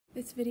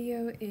This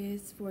video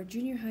is for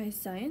junior high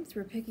science.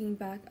 We're picking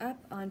back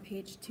up on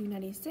page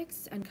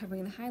 296 and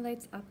covering the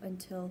highlights up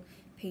until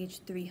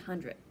page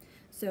 300.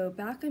 So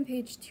back on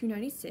page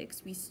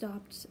 296, we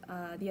stopped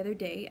the other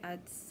day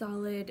at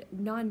solid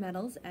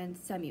nonmetals and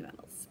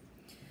semimetals.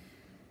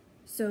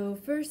 So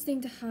first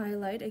thing to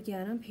highlight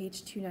again on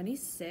page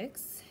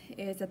 296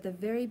 is at the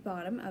very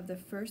bottom of the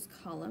first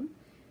column.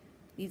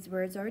 These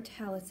words are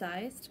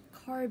italicized.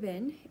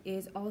 Carbon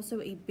is also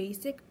a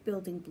basic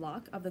building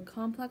block of the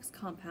complex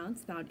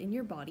compounds found in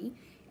your body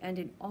and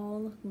in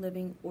all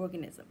living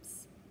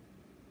organisms.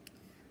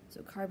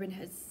 So carbon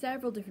has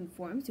several different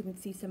forms. You can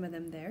see some of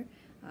them there.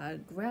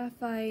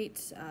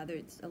 Graphite,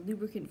 there's a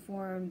lubricant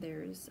form,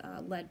 there's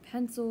lead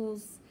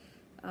pencils,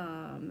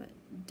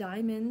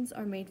 diamonds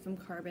are made from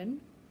carbon,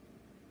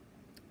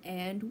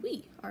 and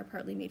we are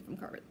partly made from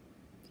carbon.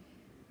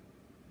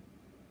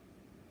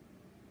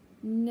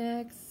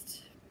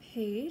 Next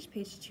page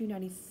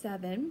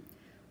 297,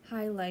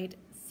 highlight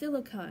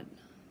silicon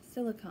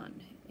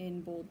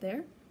in bold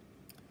there.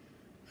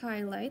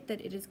 Highlight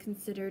that it is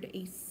considered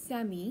a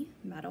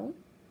semi-metal.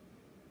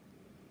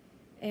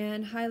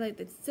 And highlight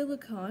that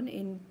silicon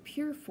in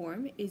pure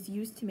form is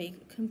used to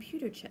make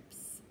computer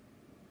chips.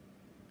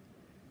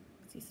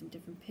 See some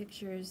different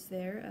pictures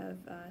there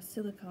of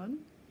silicon.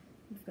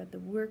 We've got the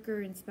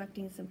worker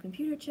inspecting some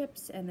computer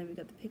chips, and then we've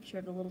got the picture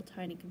of the little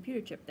tiny computer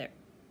chip there.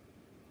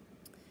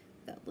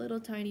 That little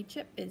tiny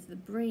chip is the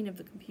brain of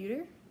the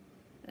computer,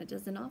 and it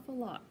does an awful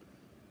lot.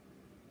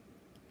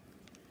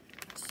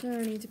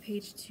 Turning to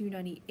page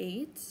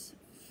 298,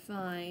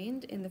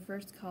 find in the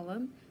first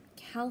column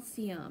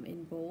calcium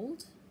in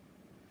bold.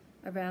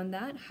 Around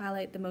that,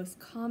 highlight the most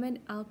common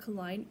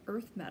alkaline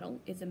earth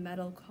metal is a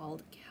metal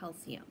called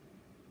calcium.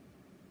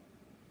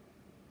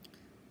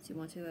 So you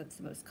want to, that's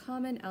the most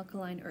common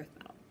alkaline earth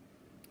metal.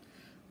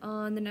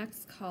 On the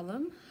next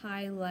column,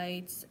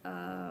 highlight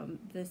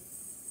the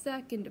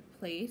second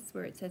place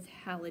where it says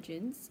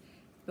halogens,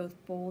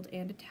 both bold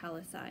and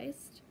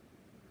italicized.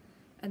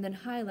 And then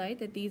highlight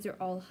that these are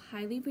all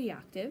highly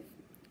reactive,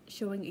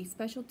 showing a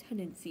special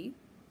tendency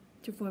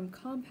to form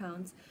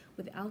compounds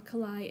with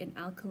alkali and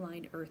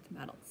alkaline earth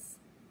metals.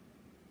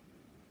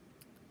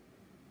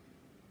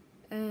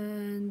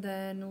 And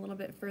then a little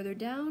bit further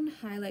down,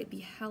 highlight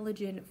the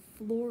halogen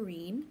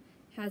fluorine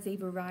has a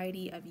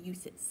variety of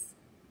uses.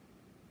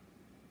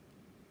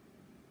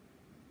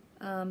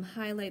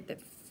 Highlight that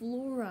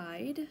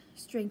fluoride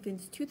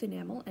strengthens tooth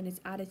enamel and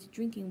is added to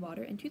drinking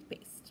water and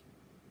toothpaste.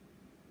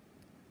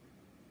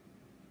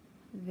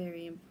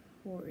 Very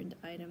important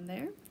item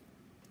there.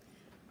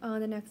 On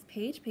the next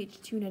page,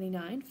 page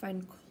 299,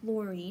 find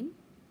chlorine.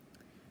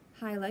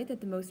 Highlight that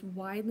the most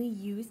widely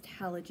used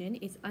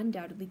halogen is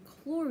undoubtedly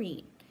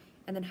chlorine,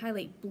 and then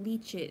highlight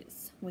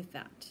bleaches with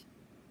that.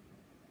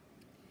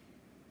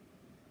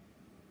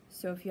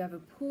 So if you have a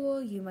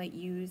pool, you might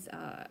use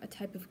a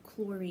type of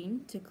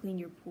chlorine to clean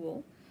your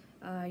pool.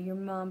 Your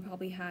mom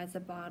probably has a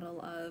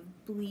bottle of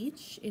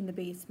bleach in the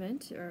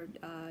basement or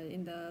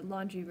in the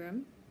laundry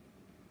room.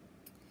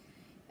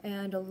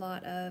 And a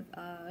lot of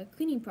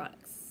cleaning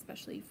products,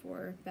 especially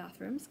for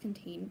bathrooms,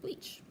 contain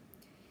bleach.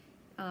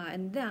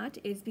 And that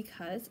is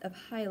because of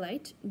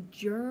highlight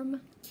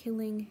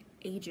germ-killing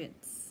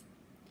agents.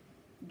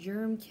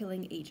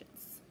 Germ-killing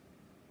agents.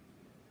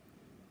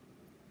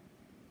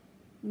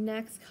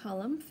 Next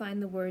column,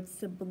 find the word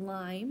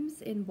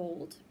sublimes in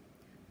bold.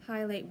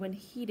 Highlight when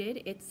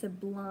heated, it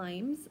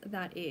sublimes,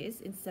 that is,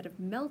 instead of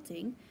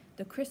melting,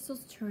 the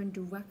crystals turn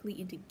directly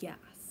into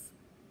gas.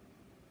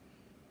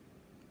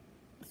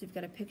 So you've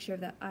got a picture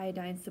of that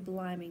iodine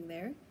subliming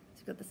there. So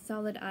you've got the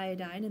solid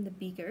iodine in the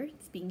beaker.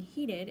 It's being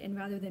heated, and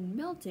rather than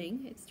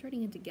melting, it's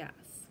turning into gas.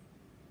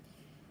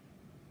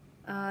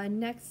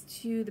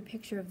 Next to the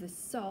picture of the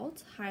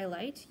salt,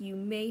 highlight, you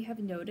may have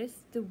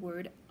noticed the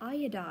word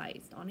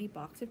iodized on a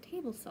box of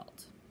table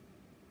salt.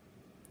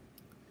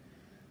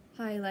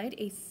 Highlight,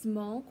 a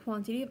small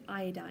quantity of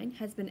iodine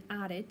has been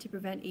added to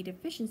prevent a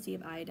deficiency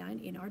of iodine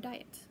in our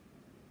diet.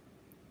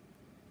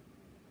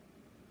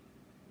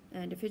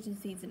 And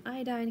deficiencies in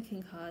iodine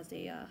can cause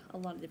a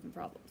lot of different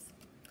problems.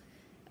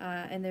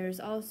 And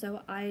there's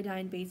also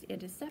iodine-based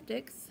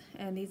antiseptics,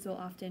 and these will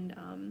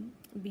often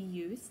be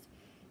used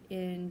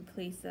in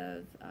place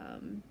of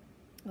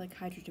like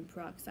hydrogen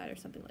peroxide or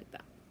something like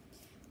that.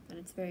 And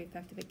it's very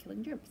effective at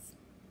killing germs.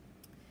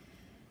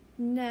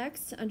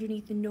 Next,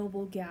 underneath the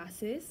noble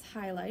gases,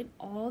 highlight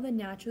all the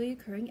naturally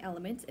occurring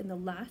elements in the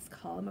last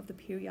column of the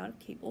periodic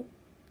table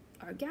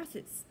are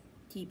gases.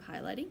 Keep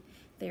highlighting.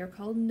 They are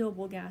called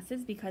noble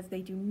gases because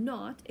they do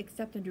not,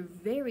 except under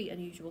very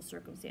unusual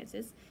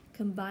circumstances,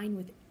 combine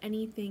with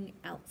anything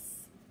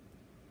else.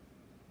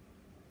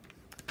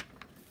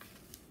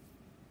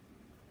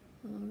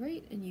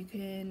 Alright, and you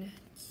can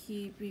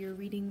keep your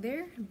reading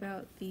there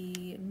about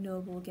the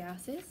noble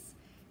gases,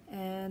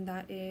 and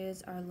that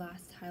is our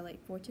last highlight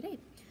for today.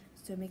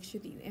 So make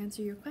sure that you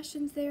answer your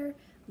questions there.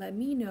 Let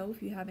me know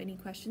if you have any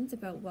questions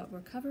about what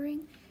we're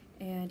covering,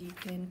 and you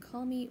can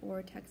call me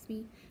or text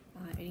me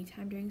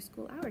anytime during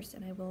school hours,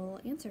 and I will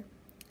answer.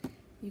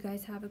 You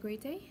guys have a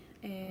great day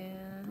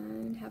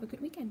and have a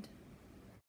good weekend.